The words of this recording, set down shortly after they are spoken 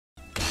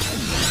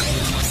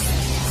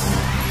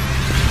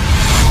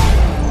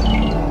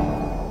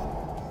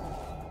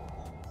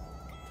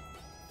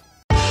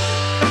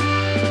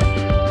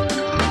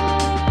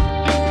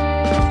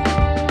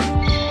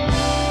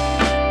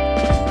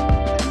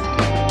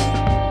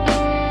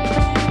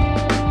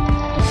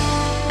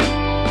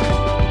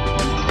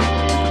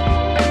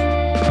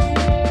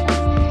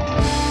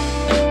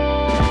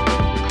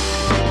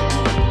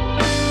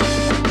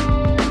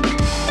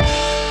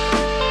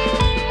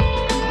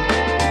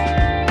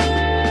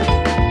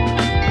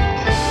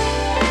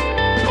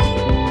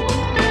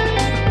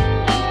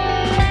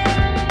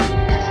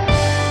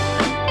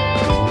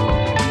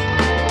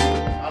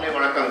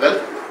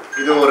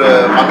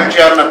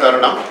மகிழ்ச்சியான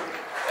தருணம்.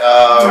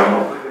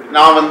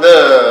 நான் வந்து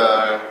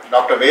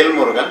டாக்டர்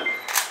வேல்முருகன்,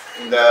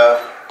 இந்த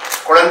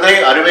குழந்தை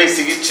அறுவை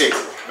சிகிச்சை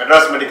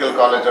மெட்ராஸ் மெடிக்கல்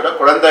காலேஜோட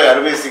குழந்தை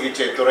அறுவை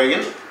சிகிச்சை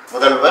துறையின்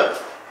முதல்வர்,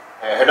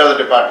 head of the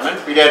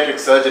department,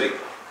 paediatric surgery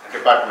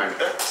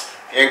department.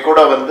 என் கூட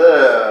வந்து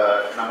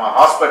நம்ம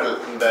ஹாஸ்பிட்டல்,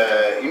 இந்த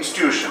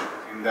இன்ஸ்டிடியூஷன்,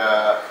 இந்த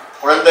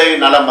குழந்தை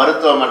நல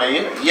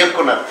மருத்துவமனையின்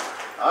இயக்குனர்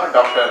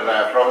doctor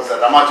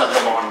professor Rama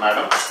Chandramohan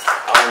madam,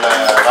 அவங்கள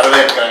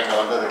வரவேற்கிறேன் இங்கே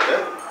வந்ததுக்கு.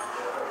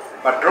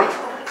 மற்றும்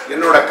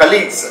என்னோட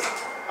colleagues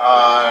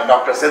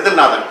doctor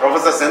Senthilnathan,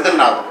 professor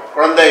Senthilnathan,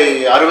 குழந்தை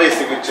அறுவை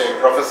சிகிச்சை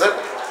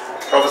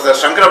professor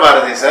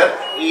சங்கரபாரதி sir,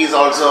 he is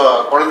also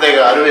குழந்தை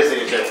அறுவை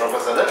சிகிச்சை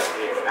professor,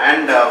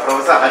 and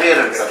professor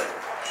Hariharan sir.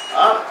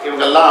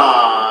 இவங்கெல்லாம்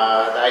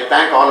I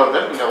thank all of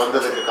them. இங்கே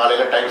வந்ததுக்கு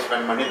காலையில் டைம்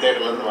ஸ்பெண்ட் பண்ணி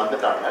தேட்டர்லேருந்து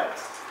வந்துட்டாங்க.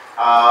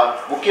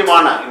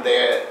 முக்கியமான இந்த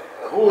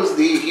who is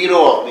the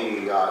hero of the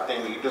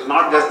thing? It is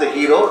not just the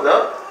hero,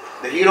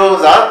 the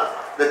heroes are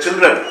the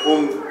children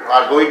whom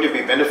are going to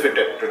be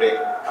benefited today.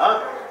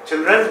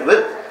 Children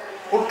with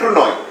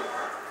புற்றுநோய்,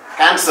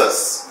 cancers.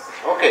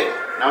 Okay,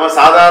 நம்ம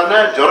சாதாரண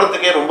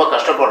ஜுரத்துக்கே ரொம்ப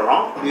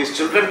கஷ்டப்படுறோம். These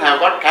children have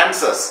got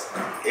cancers.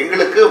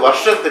 எங்களுக்கு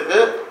வருஷத்துக்கு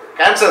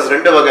cancers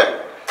ரெண்டு வகை.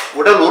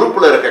 உடல்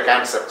உறுப்புல இருக்க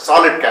cancer,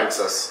 solid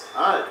cancers,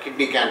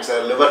 kidney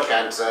cancer, liver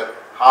cancer,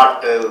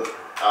 heart,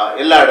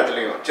 எல்லா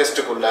இடத்துலையும்,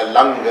 செஸ்ட்டுக்குள்ள,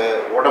 லங்கு,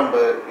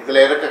 உடம்பு,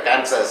 இதில் இருக்க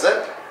கேன்சர்ஸை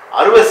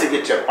அறுவை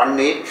சிகிச்சை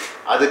பண்ணி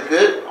அதுக்கு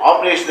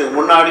ஆப்ரேஷனுக்கு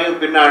முன்னாடியும்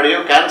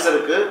பின்னாடியும்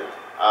கேன்சருக்கு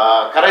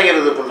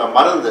கரைகிறதுக்குள்ள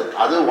மருந்து,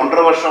 அது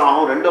 1.5 வருஷம்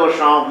ஆகும், 2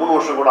 வருஷம் ஆகும், 3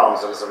 வருஷம் கூட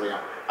ஆகும் சில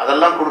சமயம்.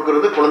 அதெல்லாம்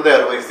கொடுக்கறது குழந்தை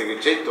அறுவை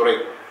சிகிச்சை துறை.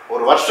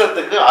 ஒரு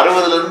வருஷத்துக்கு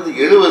 60லேருந்து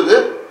 70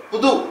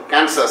 புது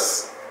கேன்சர்ஸ்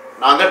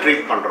நாங்கள்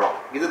ட்ரீட் பண்ணுறோம்.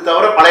 இது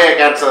தவிர பழைய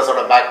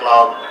கேன்சர்ஸோட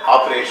பேக்லாக்,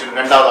 ஆப்ரேஷன்,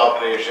 2வது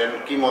ஆப்ரேஷன்,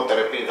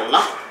 கீமோதெரப்பி,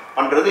 இதெல்லாம்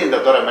பண்ணுறது இந்த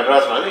துறை.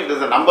 மெட்ராஸ் இட்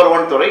இஸ் நம்பர்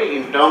 1 துறை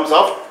இன் டேர்ம்ஸ்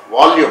ஆஃப்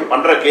வால்யூம்.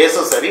 பண்ணுற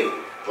கேஸும் சரி,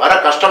 வர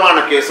கஷ்டமான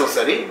கேஸும்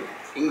சரி,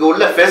 இங்கே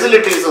உள்ள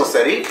ஃபெசிலிட்டிஸும்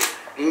சரி,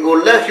 இங்கே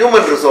உள்ள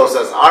ஹியூமன்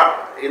ரிசோர்ஸஸ்,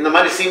 இந்த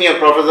மாதிரி சீனியர்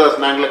ப்ரொஃபஸர்ஸ்,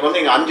 எங்களுக்கு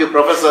வந்து இங்கே 5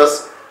 ப்ரொஃபஸர்ஸ்,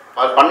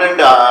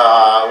 12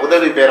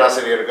 உதவி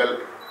பேராசிரியர்கள்,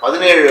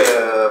 17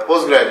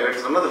 post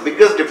graduates, the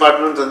biggest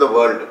departments in the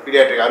world,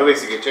 paediatric அறுவை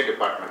சிகிச்சை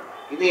டிபார்ட்மெண்ட்.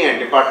 இது என்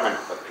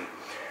டிபார்ட்மெண்ட் பற்றி.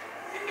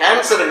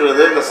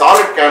 கேன்சருங்கிறது இந்த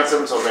சாலிட்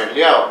கேன்சர்னு சொல்கிறேன்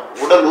இல்லையா,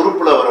 உடல்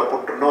உறுப்பில் வர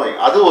புற்றுநோய்,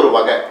 அது ஒரு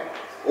வகை.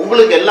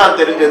 உங்களுக்கு எல்லாம்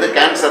தெரிஞ்சது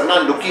கேன்சர்னா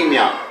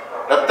லுக்கீமியா,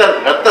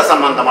 ரத்த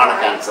சம்பந்தமான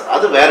கேன்சர்,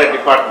 அது வேற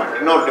டிபார்ட்மெண்ட்.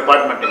 இன்னொரு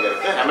டிபார்ட்மெண்ட் இங்கே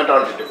இருக்குது,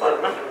 ஹெமட்டாலஜி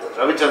டிபார்ட்மெண்ட்,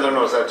 ரவிச்சந்திரன்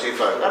ஒரு சார்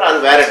சீஃபாக இருக்கார், அது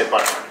வேற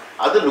டிபார்ட்மெண்ட்,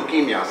 அது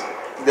லுக்கீமியாஸ்.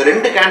 இந்த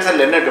 2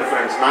 கேன்சரில் என்ன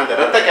டிஃப்ரென்ஸ்னா, இந்த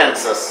ரத்த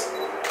கேன்சர்ஸ்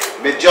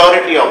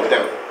மெஜாரிட்டி ஆஃப்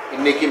தெம்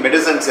இன்னைக்கு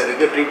மெடிசன்ஸ்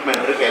இருக்குது,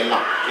 ட்ரீட்மெண்ட் இருக்குது,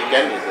 எல்லாம் we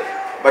can use it.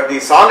 But the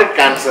solid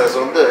cancers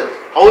வந்து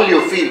ஹவு யூ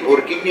ஃபீல்.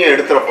 ஒரு கிட்னியை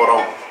எடுத்துட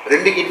போகிறோம்,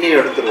 2 கிட்னியும்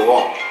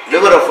எடுத்துடுவோம்,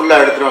 லிவரை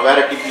ஃபுல்லாக எடுத்துடுவோம், வேற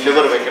கிட்னி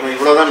லிவர் வைக்கணும்,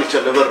 இவ்வளோதான்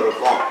மிச்சம் லிவர்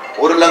இருக்கும்,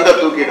 ஒரு லங்கை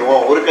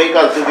தூக்கிடுவோம், ஒரு கை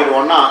கால்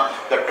தூக்கிடுவோம்னா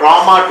த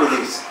ட்ராமா டு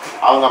திஸ்,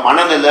 அவங்க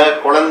மனநிலை,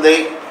 குழந்தை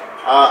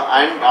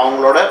அண்ட்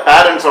அவங்களோட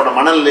பேரண்ட்ஸோட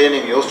மனநிலையை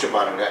நீங்கள் யோசிச்சு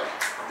பாருங்க.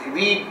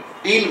 We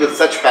deal with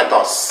such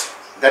pathos.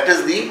 That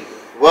is the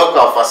work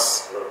of us.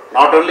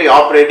 Not only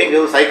operating,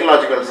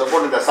 psychological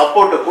support. இந்த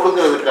சப்போர்ட்டை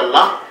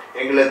கொடுக்கறதுக்கெல்லாம்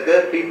எங்களுக்கு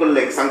பீப்புள்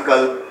லைக்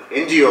சங்கல்,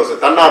 என்ஜிஓஸ்,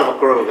 தன்னார்வ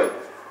குழுவுகள்,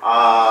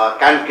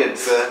 can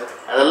kids,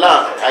 அதெல்லாம்.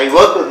 I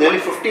work with nearly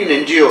 15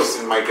 NGOs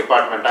in my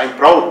department. I am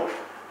proud.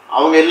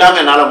 அவங்க எல்லாமே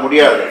என்னால்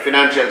முடியாது.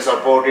 Financial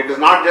support, it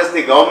is not just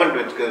the government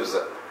which gives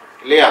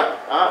இல்லையா.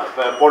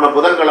 போன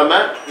புதன்கிழமை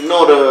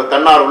இன்னொரு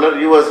தன்னார்வலர்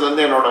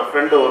யூஎஸ்லேருந்து, என்னோட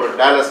ஃப்ரெண்டு ஒரு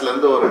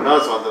டேலஸ்லேருந்து ஒரு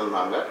நர்ஸ்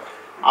வந்திருந்தாங்க.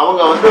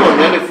 அவங்க வந்து ஒரு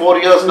nearly 4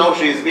 years now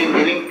she is been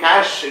giving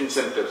cash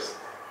incentives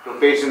to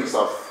patients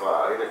of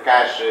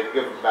cash,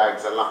 gift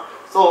bags எல்லாம்.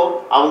 ஸோ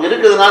அவங்க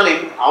இருக்கிறதுனால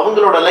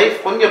அவங்களோட லைஃப்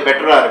கொஞ்சம்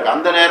பெட்டராக இருக்குது.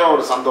 அந்த நேரம்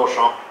ஒரு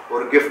சந்தோஷம்,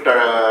 ஒரு கிஃப்ட்,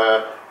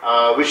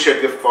 விஷ்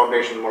கிஃப்ட்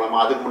ஃபவுண்டேஷன்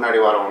மூலமாக அதுக்கு முன்னாடி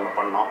வர ஒன்று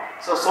பண்ணோம்.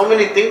 So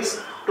many things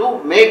to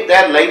make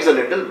their lives a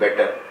little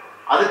better.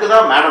 அதுக்கு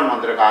தான் மேடம்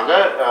வந்திருக்காங்க.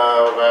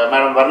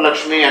 Madam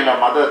Varalakshmi and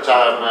mother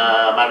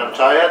madam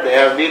சாயா, they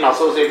have been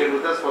associated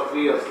with us for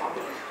 3 years now.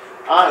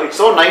 It's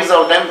so nice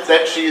of them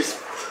that she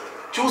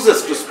chooses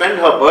to spend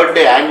her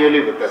birthday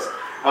annually with us.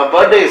 Her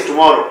birthday is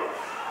tomorrow,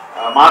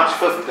 March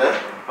 5th.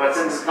 But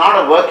since it's not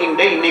a working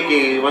day, இன்னைக்கு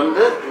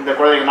வந்து இந்த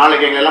குழந்தைங்க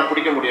நாளைக்கு எங்கெல்லாம்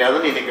பிடிக்க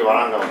முடியாதுன்னு இன்னைக்கு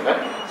வராங்க அவங்க.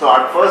 ஸோ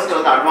அட் ஃபர்ஸ்ட்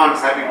வந்து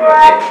advance happy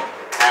birthday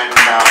and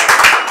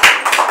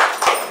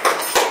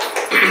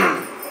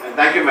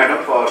thank you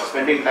madam for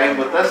spending time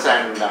with us.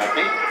 And I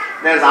think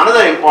there's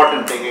another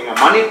important thing.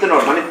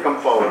 மனித் come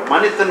forward.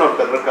 மனித்னு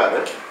ஒருத்தர்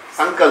இருக்காரு,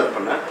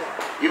 சங்கல்பன்னு.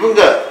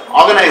 இவங்க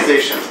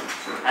organisation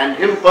and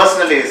him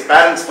personally, his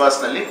parents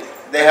personally,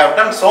 they have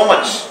done so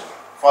much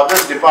for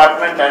this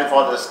department and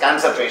for this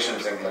cancer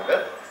patients எங்களுக்கு.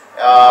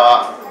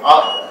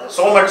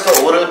 so much so,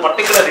 ஒரு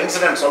particular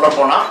incident சொல்ல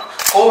போனால்,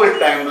 Covid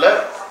டைமில்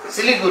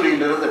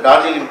சிலிகுரியிலிருந்து,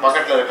 டார்ஜிலிங்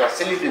பக்கத்தில் இருக்க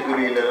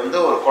சிலிகுரியிலிருந்து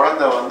ஒரு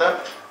குழந்தை வந்து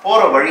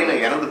போகிற வழியில்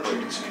இறந்து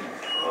போயிடுச்சு.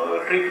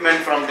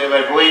 Treatment from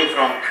Thevar going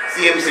from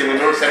CMC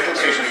Vellore central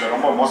ஸ்டேஷனில்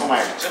ரொம்ப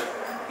மோசமாகிடுச்சு.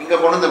 இங்கே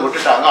கொண்டு வந்து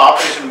விட்டுட்டாங்க.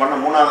 ஆப்ரேஷன் பண்ண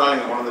 3வது நாள்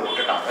இங்கே கொண்டு வந்து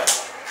விட்டுட்டாங்க.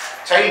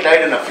 Child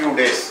tight in a few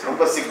days.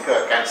 ரொம்ப சிக்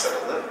கேன்சர்,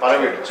 அது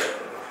பரவிடுச்சு.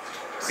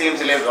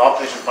 சிஎம்சிலே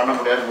ஆப்ரேஷன் பண்ண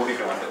முடியாது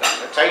மூடிட்டு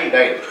வந்துட்டாங்க. சைல்டு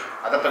டைட்,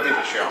 அதை பற்றி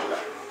விஷயம் இல்லை.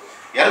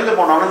 இறந்து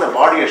போனோன்னு இந்த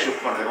பாடியை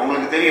ஷிஃப்ட் பண்ணுறது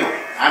உங்களுக்கு தெரியும்.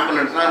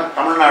 ஆம்புலன்ஸ்னால்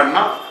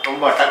தமிழ்நாடுனா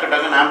ரொம்ப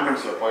டக்குன்னு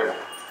ஆம்புலன்ஸில் போயிடும்.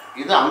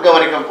 இது அங்கே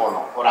வரைக்கும்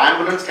போகணும். ஒரு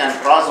ambulance can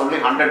cross only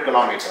 100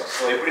 kilometers.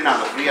 So எப்படி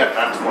நாங்கள் ஃப்ரீயாக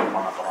டிரான்ஸ்போர்ட்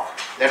பண்ண போகிறோம்?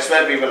 That's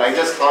where people I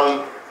just call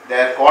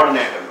there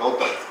coordinator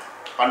Gautham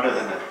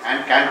பண்ணுறதுன்னு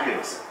and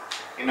canteens.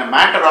 In a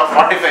matter of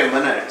 45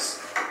 minutes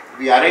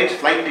we arrange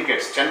flight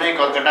tickets. Chennai,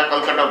 Kolkata,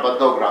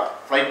 Badogra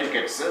flight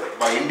tickets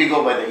by Indigo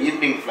by the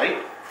evening flight.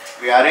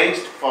 We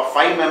arranged for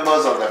 5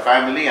 members of the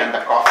family and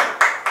the coffin.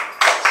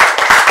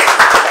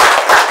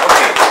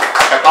 Okay,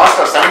 at a cost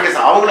of 70,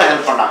 avanga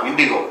help panna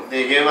Indigo.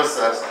 They gave us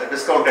a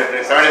discounted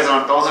rate,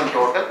 77,000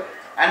 total,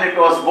 and it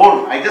was born.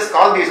 I just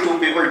called these 2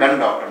 people, done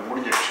doctor,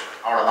 mudinjichu.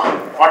 Avladha.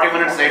 40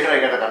 minutes later I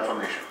get a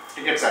confirmation.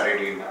 Tickets are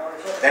ready.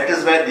 That is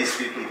where these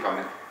people come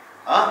in.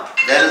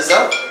 There is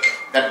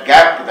that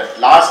gap, that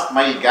last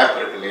mile gap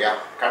இருக்கு இல்லையா?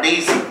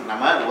 கடைசி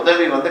நம்ம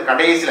உதவி வந்து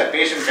கடைசியில்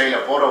patient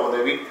கையில் போகிற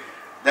உதவி.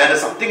 there is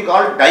something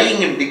called dying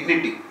in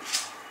dignity.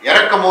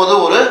 இறக்கும் போது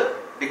ஒரு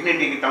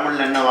டிக்னிட்டிக்கு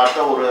தமிழில் என்ன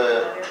வார்த்தை, ஒரு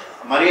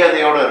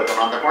மரியாதையோடு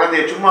இருக்கணும். அந்த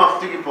குழந்தைய சும்மா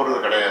தூக்கி போடுறது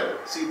கிடையாது.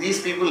 see these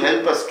people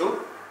help us to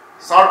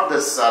sort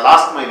this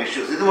last mile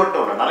issues. இது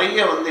மட்டும் இல்லை, நிறைய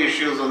வந்து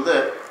issues வந்து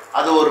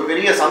அது ஒரு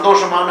பெரிய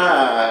சந்தோஷமான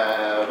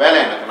வேலை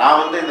எனக்கு. நான்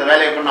வந்து இந்த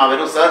வேலையை நான்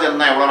வெறும் சர்ஜன்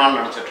தான் எவ்வளோ நாள்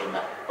நினச்சிட்டு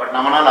இருந்தேன். பட்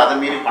நம்மளால் அதை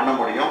மீறி பண்ண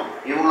முடியும்.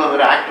 இவங்கள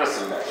வேறு ஆக்ட்ரஸ்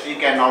இல்லை. She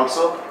can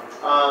also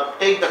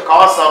take the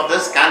cause of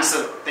this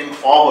cancer thing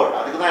forward.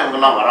 அதுக்கு தான்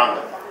இவங்கெல்லாம் வராங்க.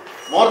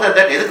 மோர் தென்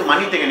தட், எதுக்கு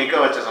மணி திங்க நிற்க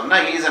வச்ச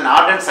சொன்னால், he is an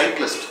ardent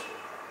cyclist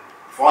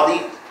for the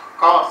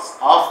cos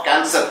of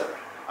cancer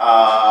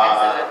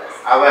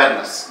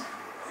awareness.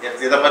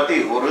 இதை பற்றி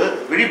ஒரு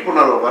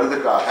விழிப்புணர்வு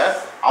வருதுக்காக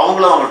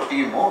அவங்களும் அவங்க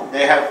டீமும்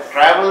they have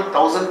traveled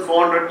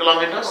 1400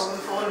 kilometers,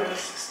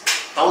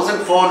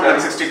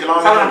 1460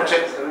 kilometers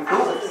to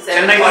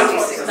Chennai,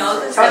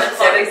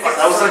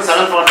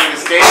 1740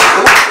 states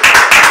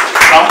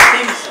from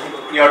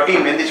your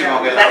team.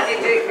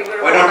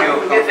 Why don't you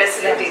come?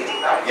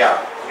 Yeah.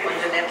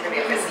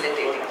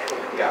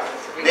 Yeah.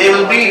 They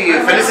will be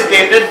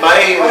felicitated by